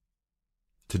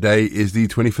Today is the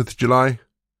 25th of July.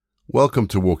 Welcome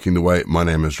to Walking the Way. My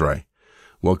name is Ray.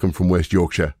 Welcome from West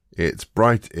Yorkshire. It's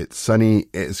bright, it's sunny,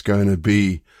 it's going to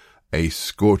be a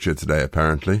scorcher today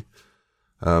apparently.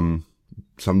 Some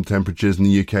temperatures in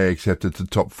the UK accepted to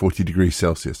top 40 degrees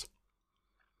Celsius.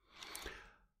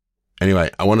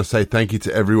 Anyway, I want to say thank you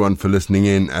to everyone for listening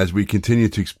in as we continue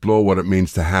to explore what it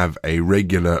means to have a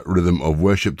regular rhythm of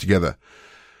worship together.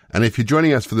 And if you're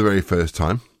joining us for the very first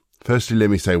time, firstly, let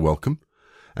me say welcome.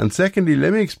 And secondly,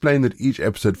 let me explain that each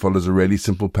episode follows a really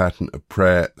simple pattern of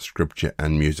prayer, scripture,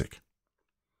 and music.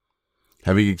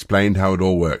 Having explained how it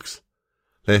all works,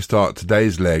 let's start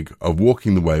today's leg of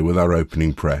Walking the Way with our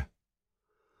opening prayer.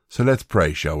 So let's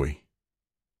pray, shall we?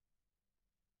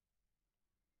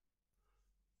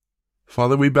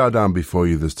 Father, we bow down before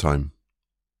you this time.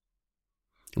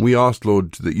 We ask,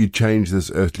 Lord, that you change this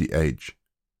earthly age.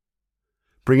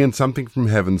 Bring in something from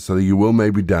heaven so that your will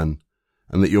may be done,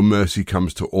 and that your mercy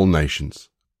comes to all nations.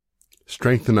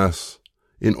 Strengthen us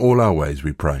in all our ways,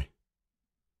 we pray.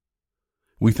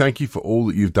 We thank you for all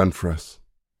that you've done for us.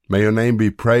 May your name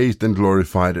be praised and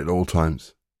glorified at all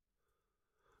times.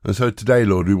 And so today,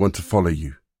 Lord, we want to follow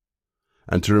you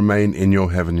and to remain in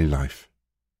your heavenly life.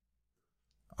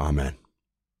 Amen.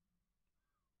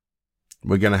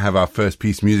 We're going to have our first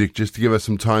piece music just to give us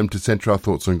some time to center our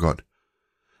thoughts on God.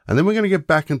 And then we're going to get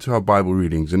back into our Bible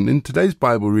readings. And in today's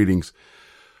Bible readings,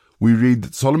 we read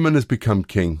that Solomon has become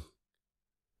king,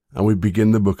 and we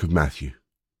begin the book of Matthew.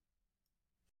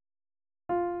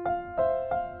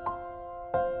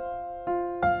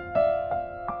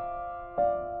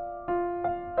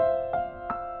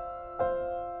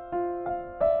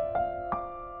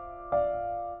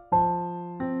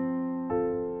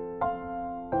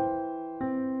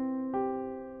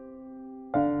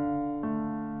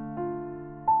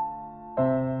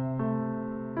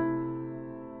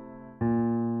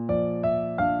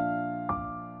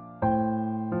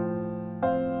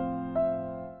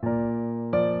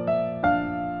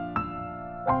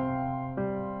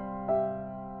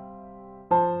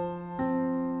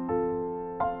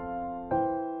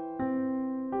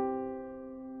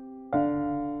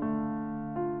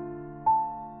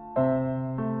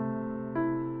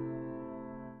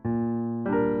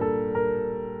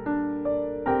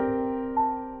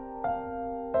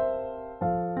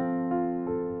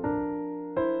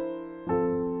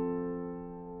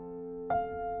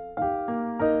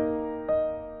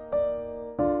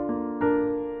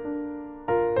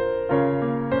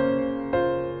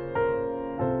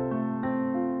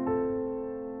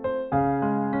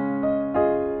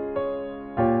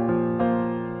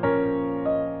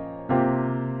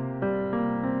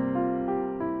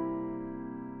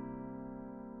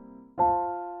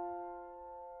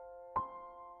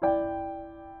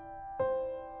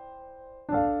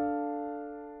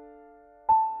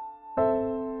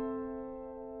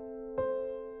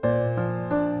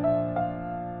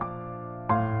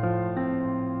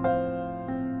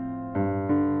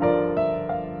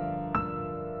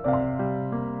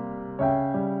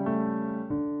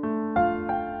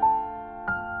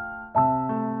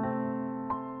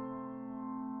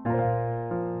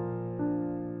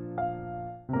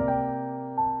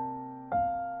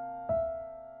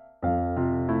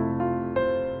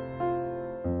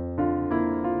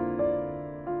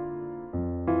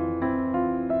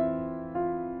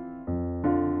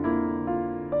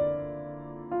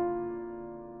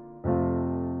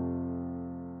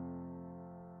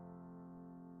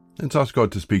 Let's ask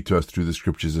God to speak to us through the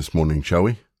scriptures this morning, shall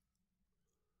we?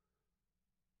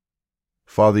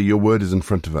 Father, your word is in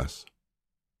front of us.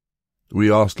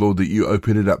 We ask, Lord, that you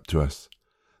open it up to us,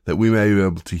 that we may be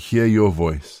able to hear your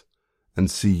voice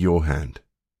and see your hand.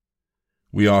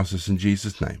 We ask this in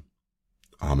Jesus' name.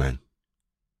 Amen.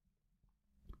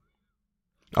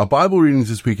 Our Bible readings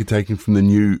this week are taken from the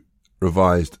New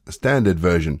Revised Standard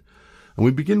Version, and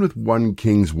we begin with 1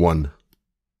 Kings 1.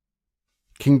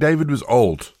 King David was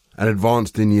old and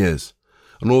advanced in years,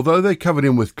 and although they covered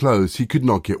him with clothes, he could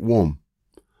not get warm.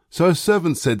 So his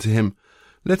servants said to him,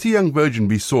 "Let a young virgin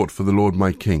be sought for the Lord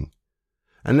my king,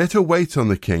 and let her wait on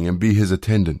the king and be his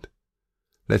attendant.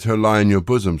 Let her lie in your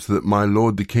bosom, so that my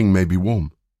lord the king may be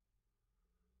warm."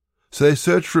 So they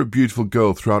searched for a beautiful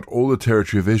girl throughout all the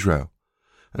territory of Israel,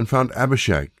 and found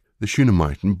Abishag the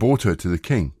Shunammite, and brought her to the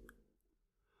king.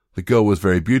 The girl was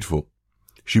very beautiful.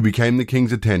 She became the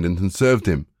king's attendant and served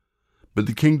him, but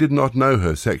the king did not know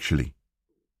her sexually.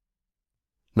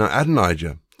 Now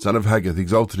Adonijah, son of Haggith,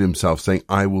 exalted himself, saying,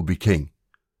 "I will be king."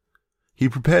 He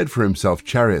prepared for himself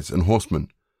chariots and horsemen,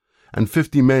 and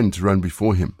 50 men to run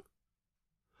before him.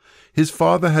 His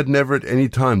father had never at any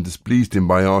time displeased him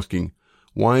by asking,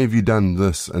 "Why have you done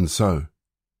this and so?"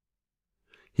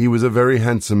 He was a very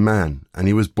handsome man, and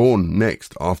he was born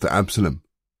next after Absalom.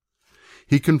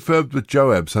 He conferred with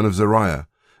Joab son of Zeruiah,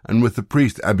 and with the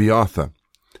priest Abiathar,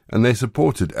 and they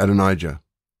supported Adonijah.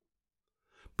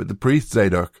 But the priest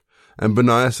Zadok, and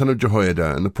Benaiah son of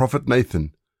Jehoiada, and the prophet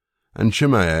Nathan, and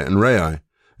Shemaiah and Rai,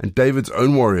 and David's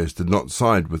own warriors did not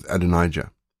side with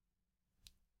Adonijah.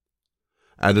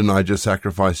 Adonijah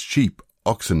sacrificed sheep,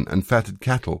 oxen, and fatted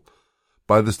cattle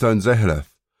by the stone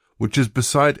Zeheleth, which is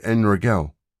beside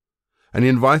En-Rogel, and he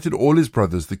invited all his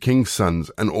brothers, the king's sons,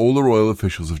 and all the royal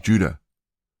officials of Judah.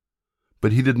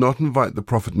 But he did not invite the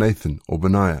prophet Nathan or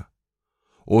Benaiah,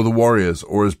 or the warriors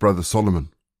or his brother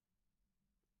Solomon.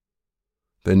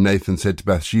 Then Nathan said to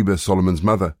Bathsheba, Solomon's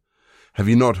mother, Have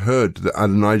you not heard that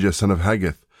Adonijah son of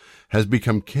Haggith has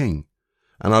become king,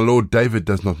 and our lord David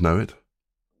does not know it?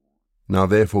 Now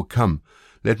therefore come,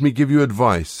 let me give you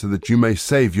advice, so that you may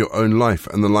save your own life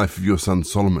and the life of your son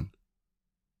Solomon.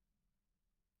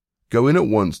 Go in at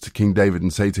once to King David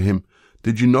and say to him,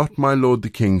 Did you not, my lord the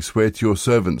king, swear to your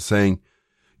servant, saying,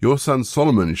 Your son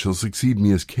Solomon shall succeed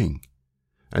me as king,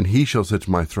 and he shall sit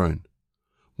on my throne?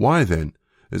 Why then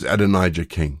is Adonijah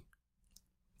king?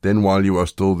 Then while you are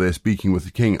still there speaking with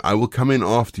the king, I will come in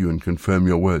after you and confirm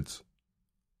your words.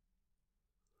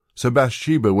 So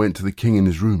Bathsheba went to the king in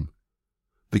his room.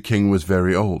 The king was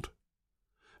very old.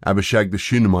 Abishag the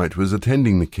Shunammite was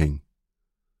attending the king.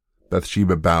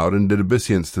 Bathsheba bowed and did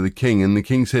obeisance to the king, and the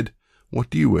king said, What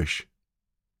do you wish?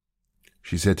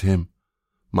 She said to him,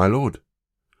 My lord,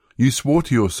 you swore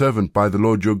to your servant by the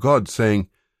Lord your God, saying,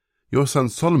 Your son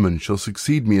Solomon shall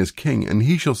succeed me as king, and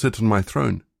he shall sit on my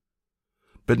throne.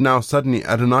 But now suddenly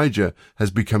Adonijah has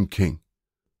become king,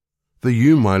 though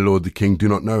you, my lord the king, do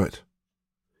not know it.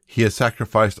 He has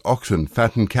sacrificed oxen,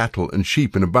 fattened cattle, and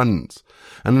sheep in abundance,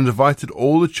 and has invited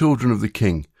all the children of the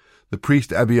king, the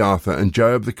priest Abiathar, and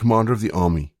Joab the commander of the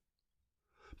army.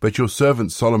 But your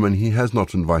servant Solomon he has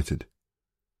not invited.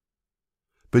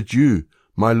 But you,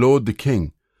 my lord the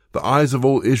king, the eyes of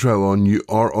all Israel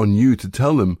are on you to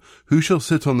tell them who shall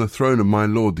sit on the throne of my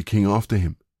lord the king after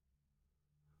him.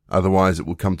 Otherwise it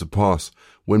will come to pass,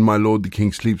 when my lord the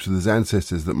king sleeps with his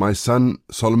ancestors, that my son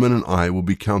Solomon and I will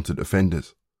be counted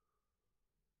offenders.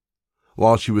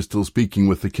 While she was still speaking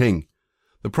with the king,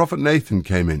 the prophet Nathan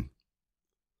came in.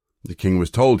 The king was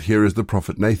told, Here is the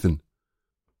prophet Nathan.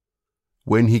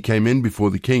 When he came in before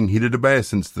the king, he did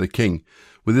obeisance to the king,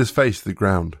 with his face to the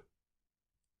ground.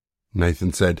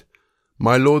 Nathan said,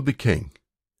 My lord the king,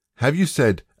 have you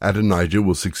said, Adonijah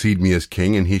will succeed me as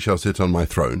king, and he shall sit on my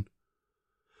throne?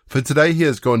 For today he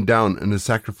has gone down and has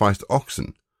sacrificed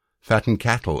oxen, fattened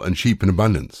cattle, and sheep in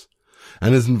abundance,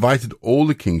 and has invited all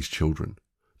the king's children,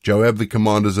 Joab the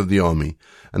commanders of the army,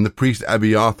 and the priest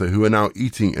Abiathar, who are now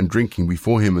eating and drinking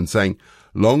before him, and saying,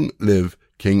 Long live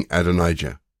King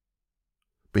Adonijah.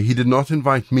 But he did not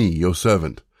invite me, your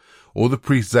servant, or the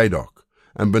priest Zadok,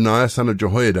 and Benaiah son of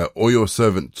Jehoiada, or your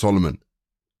servant Solomon.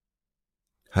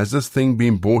 Has this thing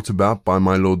been brought about by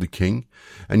my lord the king,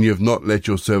 and you have not let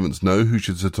your servants know who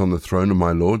should sit on the throne of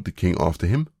my lord the king after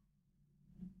him?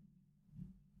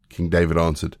 King David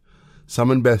answered,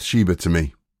 Summon Bathsheba to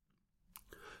me.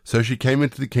 So she came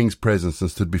into the king's presence and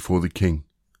stood before the king.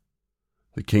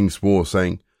 The king swore,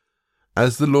 saying,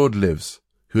 As the Lord lives,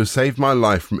 who has saved my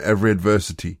life from every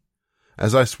adversity,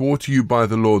 as I swore to you by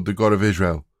the Lord, the God of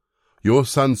Israel, your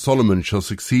son Solomon shall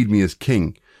succeed me as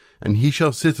king, and he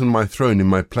shall sit on my throne in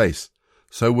my place.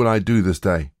 So will I do this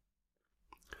day.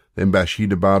 Then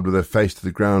Bathsheba bowed with her face to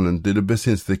the ground and did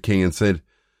obeisance to the king and said,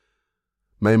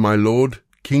 May my lord,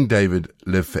 King David,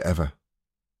 live forever.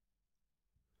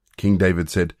 King David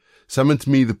said, Summon to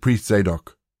me the priest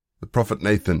Zadok, the prophet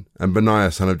Nathan, and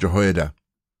Benaiah son of Jehoiada.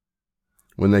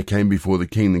 When they came before the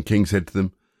king said to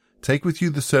them, Take with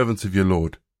you the servants of your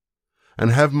lord,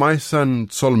 and have my son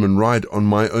Solomon ride on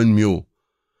my own mule,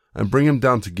 and bring him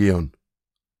down to Gihon.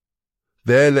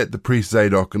 There let the priest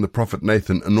Zadok and the prophet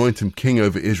Nathan anoint him king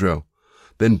over Israel,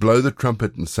 then blow the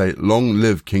trumpet and say, Long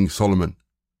live King Solomon.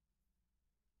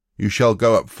 You shall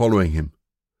go up following him.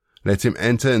 Let him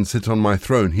enter and sit on my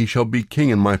throne. He shall be king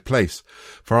in my place,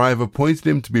 for I have appointed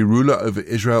him to be ruler over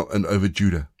Israel and over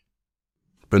Judah.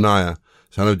 Benaiah,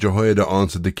 son of Jehoiada,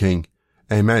 answered the king,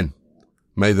 Amen.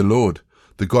 May the Lord,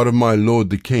 the God of my lord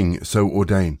the king, so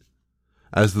ordain.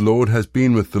 As the Lord has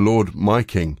been with the Lord my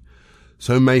king,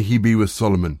 so may he be with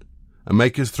Solomon, and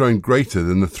make his throne greater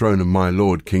than the throne of my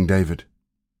lord King David.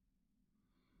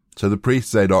 So the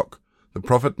priest Zadok, the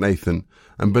prophet Nathan,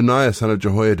 and Benaiah son of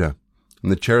Jehoiada,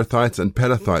 and the Cherethites and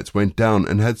Pelethites went down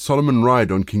and had Solomon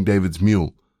ride on King David's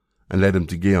mule, and led him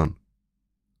to Gihon.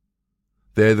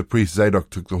 There the priest Zadok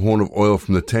took the horn of oil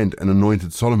from the tent and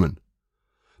anointed Solomon.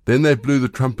 Then they blew the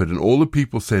trumpet, and all the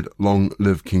people said, "Long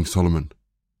live King Solomon."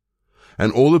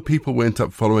 And all the people went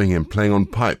up following him, playing on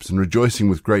pipes and rejoicing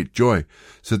with great joy,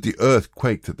 so that the earth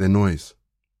quaked at their noise.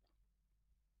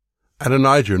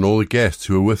 Adonijah and all the guests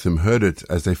who were with him heard it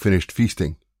as they finished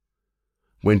feasting.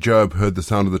 When Joab heard the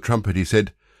sound of the trumpet, he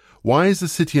said, "Why is the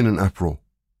city in an uproar?"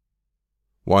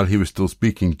 While he was still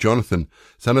speaking, Jonathan,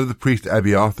 son of the priest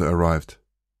Abiathar, arrived.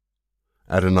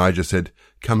 Adonijah said,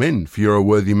 "Come in, for you are a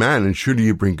worthy man, and surely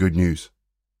you bring good news."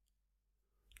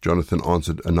 Jonathan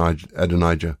answered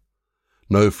Adonijah,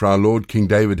 "No, for our lord King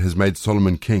David has made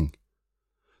Solomon king.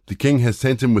 The king has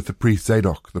sent him with the priest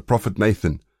Zadok, the prophet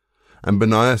Nathan, and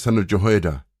Benaiah son of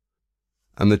Jehoiada,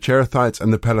 and the Cherethites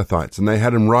and the Pelethites, and they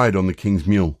had him ride on the king's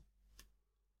mule.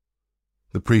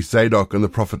 The priest Zadok and the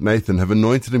prophet Nathan have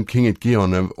anointed him king at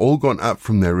Gihon, and have all gone up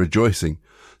from there rejoicing,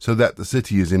 so that the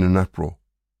city is in an uproar.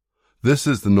 This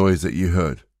is the noise that you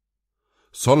heard.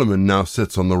 Solomon now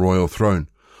sits on the royal throne.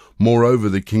 Moreover,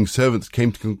 the king's servants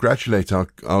came to congratulate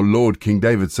our lord King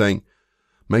David, saying,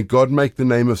 'May God make the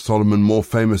name of Solomon more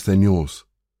famous than yours,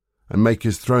 and make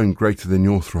his throne greater than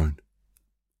your throne.'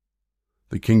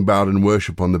 The king bowed in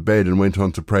worship on the bed and went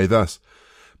on to pray thus,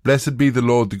 'Blessed be the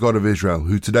Lord, the God of Israel,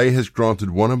 who today has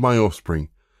granted one of my offspring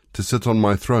to sit on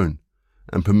my throne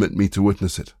and permit me to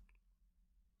witness it.'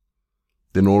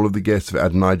 Then all of the guests of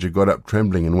Adonijah got up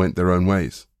trembling and went their own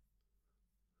ways.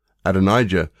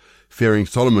 Adonijah, fearing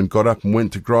Solomon, got up and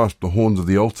went to grasp the horns of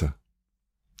the altar.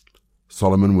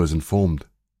 Solomon was informed.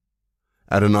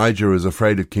 Adonijah was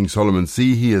afraid of King Solomon.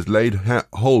 See, he has laid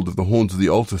hold of the horns of the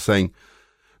altar, saying,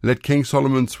 'Let King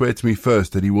Solomon swear to me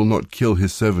first that he will not kill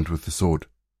his servant with the sword.'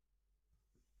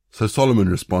 So Solomon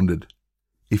responded,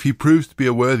 'If he proves to be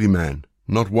a worthy man,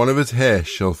 not one of his hairs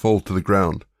shall fall to the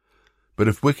ground, but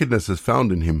if wickedness is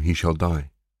found in him, he shall die.'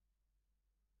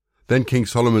 Then King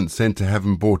Solomon sent to have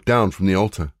him brought down from the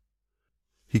altar.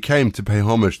 He came to pay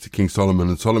homage to King Solomon,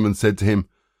 and Solomon said to him,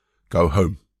 'Go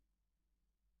home.'"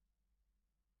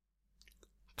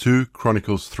 2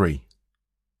 Chronicles 3.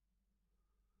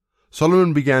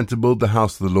 Solomon began to build the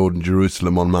house of the Lord in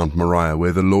Jerusalem on Mount Moriah,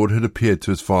 where the Lord had appeared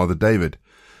to his father David,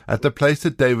 at the place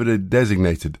that David had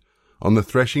designated, on the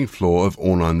threshing floor of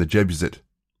Ornan the Jebusite.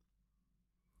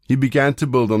 He began to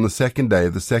build on the 2nd day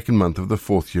of the 2nd month of the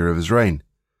 4th year of his reign.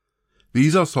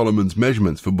 These are Solomon's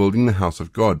measurements for building the house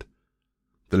of God.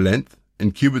 The length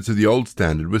in cubits of the old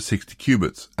standard was 60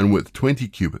 cubits, and width 20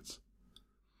 cubits.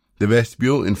 The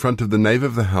vestibule in front of the nave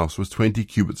of the house was 20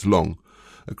 cubits long,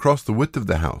 across the width of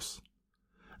the house,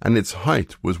 and its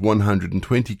height was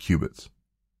 120 cubits.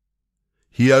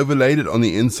 He overlaid it on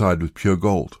the inside with pure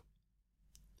gold.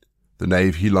 The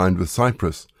nave he lined with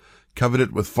cypress, covered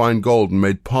it with fine gold, and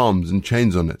made palms and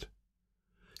chains on it.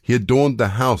 He adorned the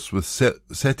house with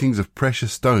settings of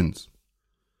precious stones.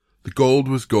 The gold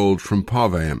was gold from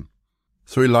Parvaim,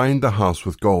 so he lined the house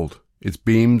with gold, its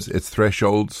beams, its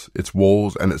thresholds, its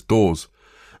walls, and its doors,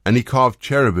 and he carved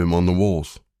cherubim on the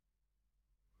walls.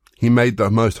 He made the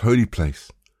most holy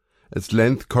place. Its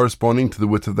length corresponding to the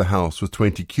width of the house was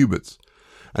 20 cubits,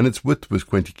 and its width was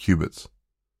 20 cubits.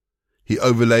 He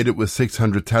overlaid it with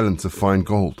 600 talents of fine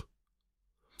gold.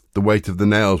 The weight of the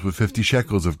nails was 50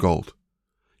 shekels of gold.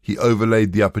 He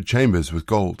overlaid the upper chambers with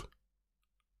gold.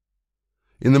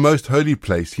 In the most holy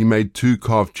place he made 2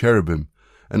 carved cherubim,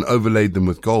 and overlaid them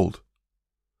with gold.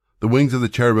 The wings of the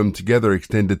cherubim together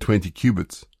extended 20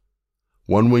 cubits.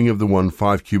 One wing of the one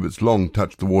 5 cubits long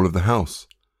touched the wall of the house,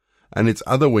 and its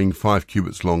other wing 5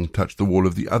 cubits long touched the wall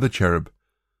of the other cherub.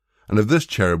 And of this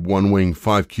cherub one wing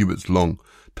 5 cubits long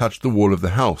touched the wall of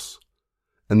the house,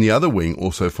 and the other wing,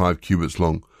 also 5 cubits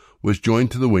long, was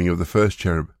joined to the wing of the first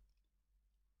cherub.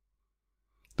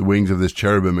 The wings of this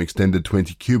cherubim extended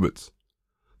 20 cubits.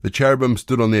 The cherubim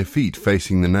stood on their feet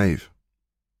facing the nave.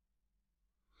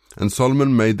 And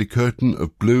Solomon made the curtain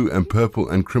of blue and purple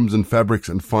and crimson fabrics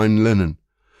and fine linen,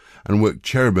 and worked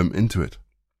cherubim into it.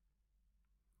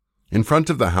 In front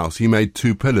of the house he made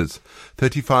 2 pillars,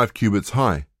 35 cubits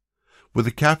high, with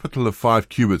a capital of 5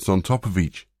 cubits on top of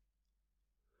each.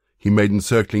 He made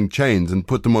encircling chains and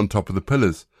put them on top of the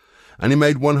pillars, and he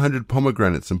made 100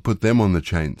 pomegranates and put them on the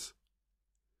chains.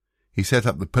 He set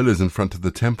up the pillars in front of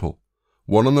the temple,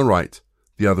 one on the right,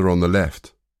 the other on the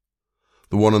left.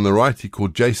 The one on the right he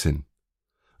called Jason,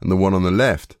 and the one on the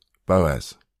left,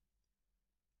 Boaz.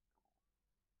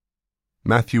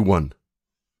 Matthew 1.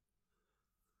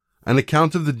 An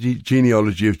account of the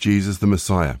genealogy of Jesus the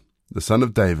Messiah, the son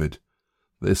of David,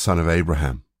 the son of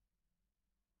Abraham.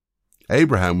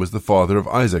 Abraham was the father of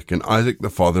Isaac, and Isaac the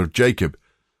father of Jacob,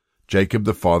 Jacob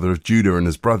the father of Judah and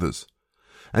his brothers,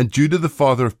 and Judah the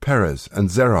father of Perez and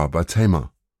Zerah by Tamar.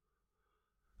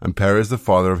 and Perez the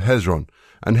father of Hezron,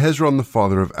 and Hezron the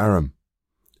father of Aram,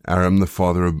 Aram the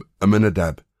father of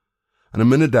Amminadab, and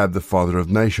Amminadab the father of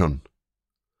Nahshon,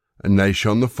 and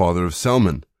Nahshon the father of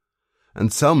Salmon,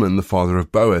 and Salmon the father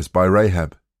of Boaz by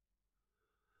Rahab,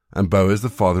 and Boaz the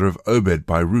father of Obed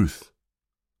by Ruth,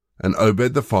 and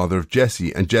Obed the father of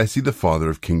Jesse, and Jesse the father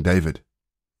of King David.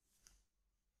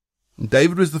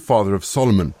 David was the father of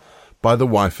Solomon by the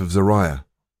wife of Zariah,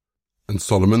 and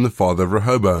Solomon the father of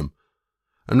Rehoboam,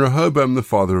 and Rehoboam the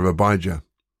father of Abijah,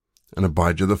 and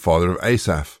Abijah the father of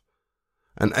Asaph,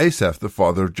 and Asaph the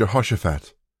father of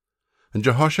Jehoshaphat, and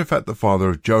Jehoshaphat the father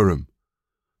of Joram,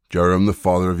 Joram the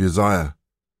father of Uzziah,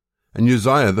 and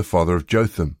Uzziah the father of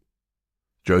Jotham,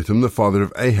 Jotham the father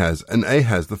of Ahaz, and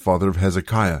Ahaz the father of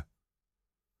Hezekiah,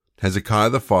 Hezekiah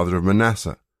the father of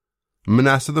Manasseh, and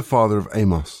Manasseh the father of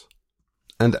Amos,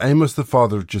 and Amos the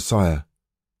father of Josiah,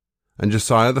 and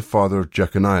Josiah the father of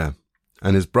Jeconiah,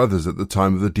 and his brothers at the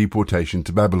time of the deportation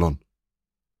to Babylon.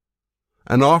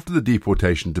 And after the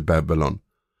deportation to Babylon,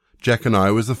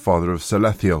 Jeconiah was the father of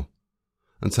Salathiel,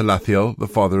 and Salathiel the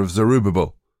father of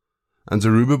Zerubbabel, and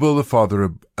Zerubbabel the father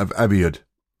of Abiud,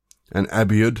 and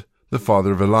Abiud the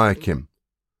father of Eliakim,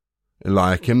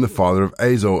 Eliakim the father of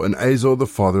Azor, and Azor the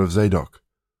father of Zadok,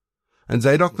 and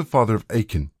Zadok the father of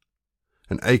Achim,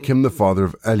 and Achim the father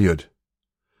of Eliud,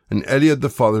 and Eliud the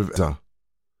father of Eleazar,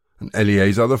 and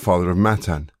Eleazar the father of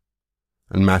Matan,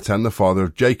 and Matan the father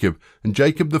of Jacob, and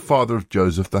Jacob the father of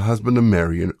Joseph the husband of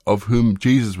Mary, of whom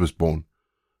Jesus was born,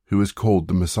 who is called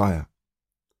the Messiah.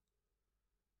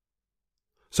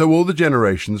 So all the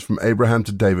generations from Abraham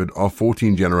to David are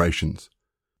 14 generations,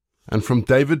 and from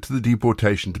David to the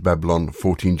deportation to Babylon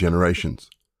 14 generations,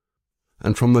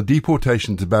 and from the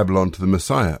deportation to Babylon to the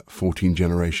Messiah 14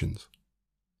 generations.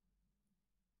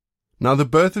 Now the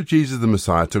birth of Jesus the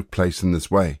Messiah took place in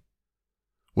this way.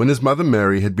 When his mother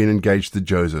Mary had been engaged to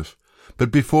Joseph,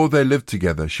 but before they lived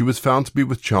together, she was found to be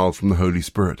with child from the Holy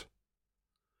Spirit.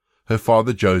 Her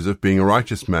father Joseph, being a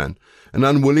righteous man, and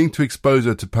unwilling to expose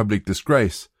her to public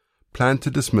disgrace, planned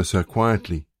to dismiss her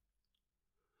quietly.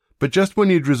 But just when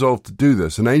he had resolved to do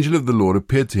this, an angel of the Lord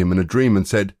appeared to him in a dream and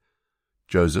said,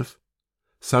 "Joseph,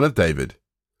 son of David,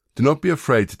 do not be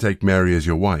afraid to take Mary as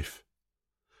your wife,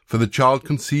 for the child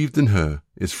conceived in her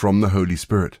is from the Holy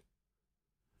Spirit.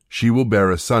 She will bear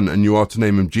a son, and you are to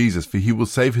name him Jesus, for he will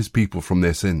save his people from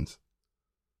their sins."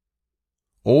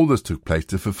 All this took place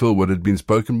to fulfill what had been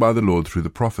spoken by the Lord through the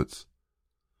prophets.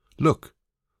 "Look,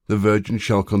 the virgin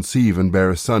shall conceive and bear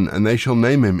a son, and they shall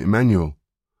name him Emmanuel,"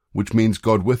 which means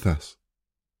God with us.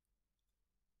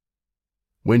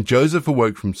 When Joseph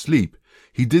awoke from sleep,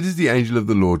 he did as the angel of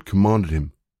the Lord commanded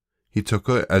him. He took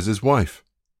her as his wife,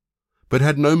 but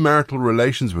had no marital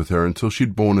relations with her until she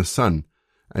had borne a son,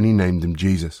 and he named him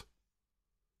Jesus.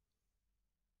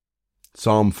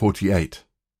 Psalm 48.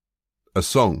 A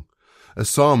song, a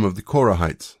psalm of the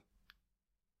Korahites.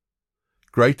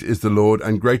 Great is the Lord,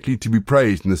 and greatly to be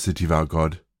praised in the city of our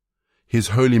God. His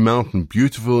holy mountain,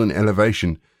 beautiful in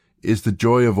elevation, is the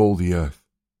joy of all the earth.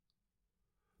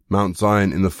 Mount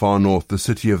Zion in the far north, the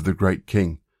city of the great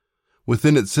King.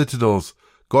 Within its citadels,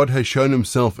 God has shown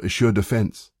himself a sure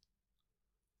defense.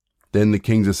 Then the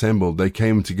kings assembled, they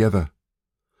came together.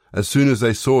 As soon as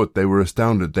they saw it, they were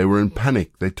astounded, they were in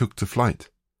panic, they took to flight.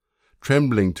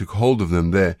 Trembling took hold of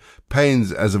them there,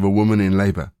 pains as of a woman in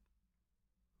labor,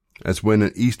 as when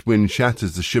an east wind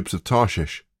shatters the ships of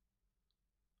Tarshish.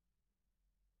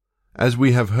 As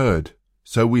we have heard,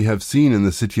 so we have seen in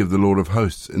the city of the Lord of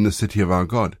hosts, in the city of our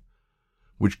God,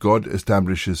 which God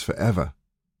establishes forever.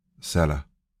 Selah.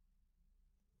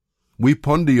 We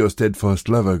ponder your steadfast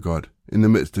love, O God, in the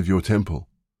midst of your temple.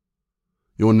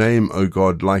 Your name, O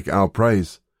God, like our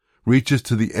praise, reaches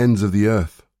to the ends of the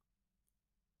earth.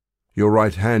 Your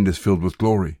right hand is filled with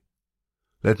glory.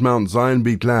 Let Mount Zion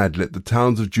be glad, let the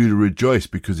towns of Judah rejoice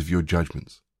because of your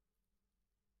judgments.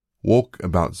 Walk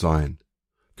about Zion,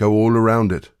 go all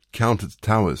around it, count its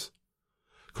towers.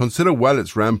 Consider well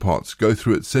its ramparts, go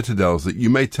through its citadels, that you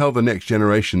may tell the next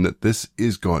generation that this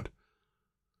is God,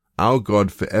 our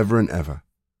God forever and ever.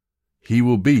 He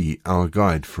will be our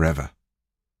guide forever.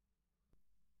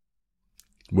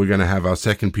 We're going to have our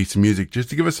second piece of music just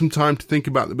to give us some time to think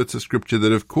about the bits of scripture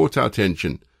that have caught our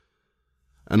attention.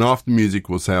 And after music,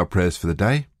 we'll say our prayers for the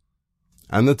day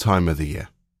and the time of the year.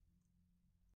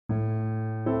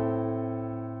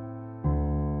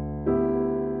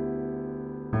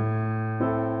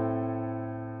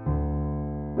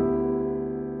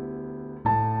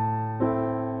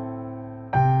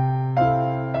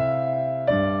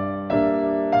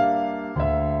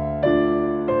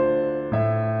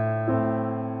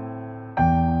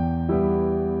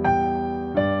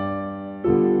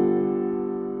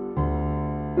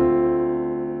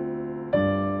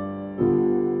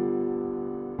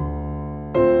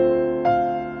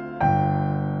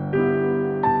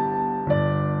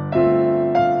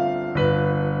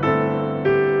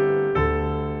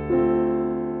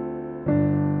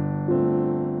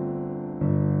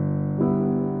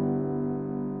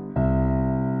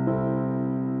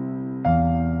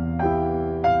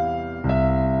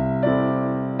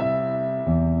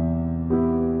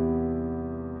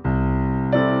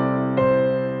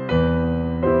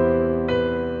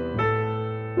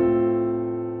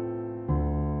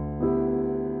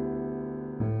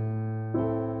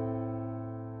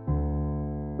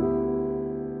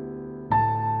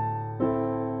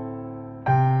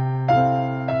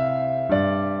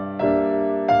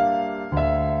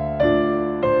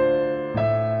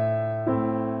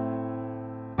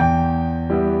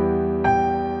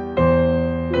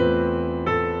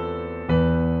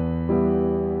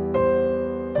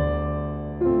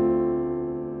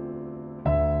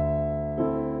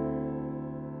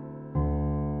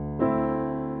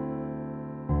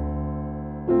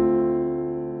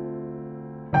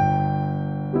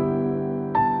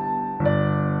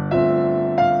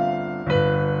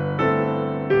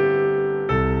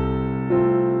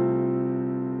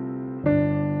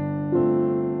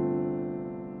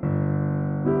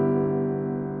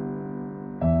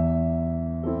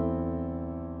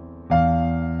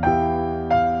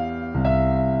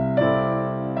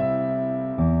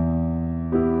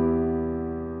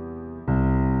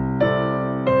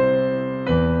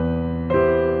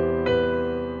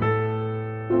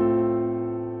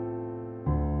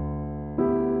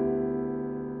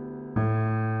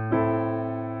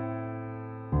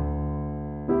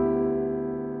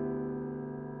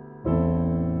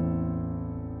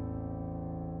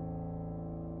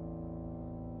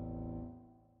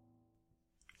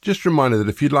 Just a reminder that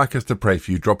if you'd like us to pray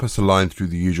for you, drop us a line through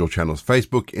the usual channels: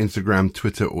 Facebook, Instagram,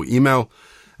 Twitter, or email.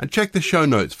 And check the show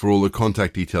notes for all the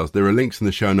contact details. There are links in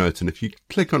the show notes, and if you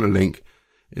click on a link,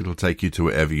 it'll take you to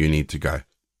wherever you need to go.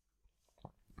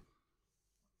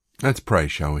 Let's pray,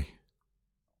 shall we?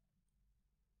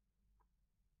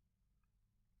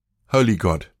 Holy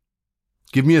God,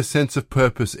 give me a sense of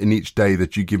purpose in each day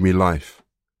that you give me life,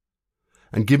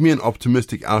 and give me an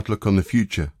optimistic outlook on the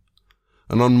future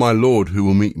and on my Lord who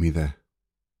will meet me there.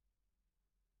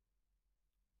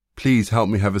 Please help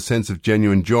me have a sense of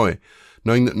genuine joy,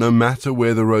 knowing that no matter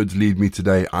where the roads lead me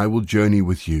today, I will journey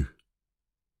with you.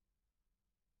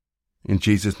 In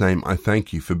Jesus' name, I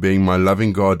thank you for being my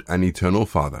loving God and eternal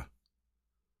Father.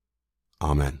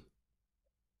 Amen.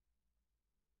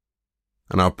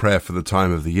 And our prayer for the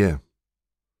time of the year.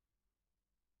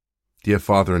 Dear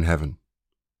Father in heaven,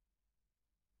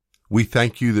 we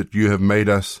thank you that you have made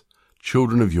us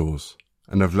children of yours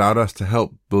and have allowed us to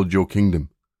help build your kingdom.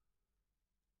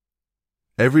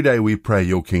 Every day we pray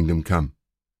your kingdom come.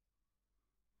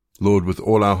 Lord, with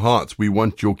all our hearts we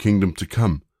want your kingdom to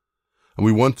come, and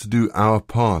we want to do our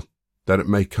part that it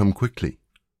may come quickly.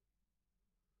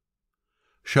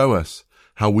 Show us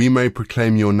how we may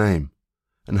proclaim your name,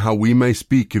 and how we may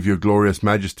speak of your glorious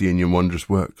majesty and your wondrous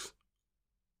works.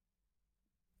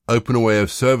 Open a way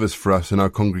of service for us in our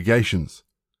congregations.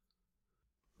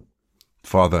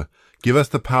 Father, give us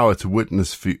the power to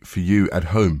witness for you at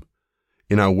home,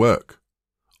 in our work,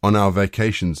 on our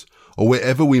vacations, or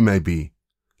wherever we may be,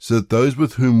 so that those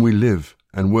with whom we live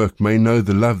and work may know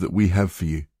the love that we have for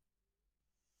you.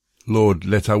 Lord,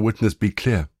 let our witness be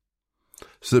clear,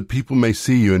 so that people may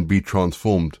see you and be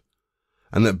transformed,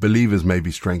 and that believers may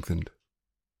be strengthened.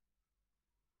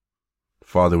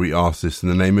 Father, we ask this in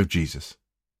the name of Jesus.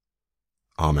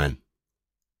 Amen.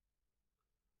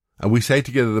 And we say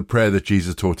together the prayer that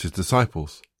Jesus taught his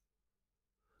disciples.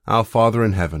 Our Father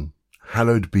in heaven,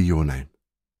 hallowed be your name.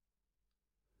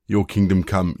 Your kingdom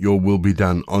come, your will be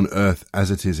done on earth as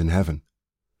it is in heaven.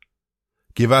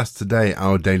 Give us today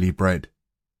our daily bread.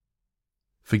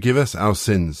 Forgive us our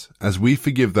sins, as we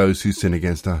forgive those who sin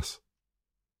against us.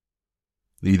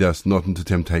 Lead us not into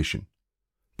temptation,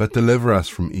 but deliver us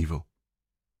from evil.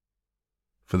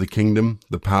 For the kingdom,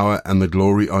 the power, and the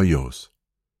glory are yours,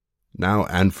 now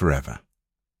and forever.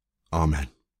 Amen.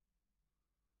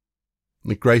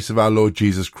 The grace of our Lord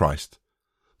Jesus Christ,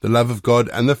 the love of God,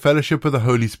 and the fellowship of the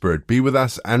Holy Spirit be with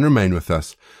us and remain with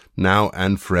us, now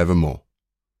and forevermore.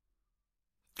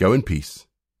 Go in peace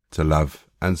to love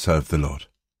and serve the Lord.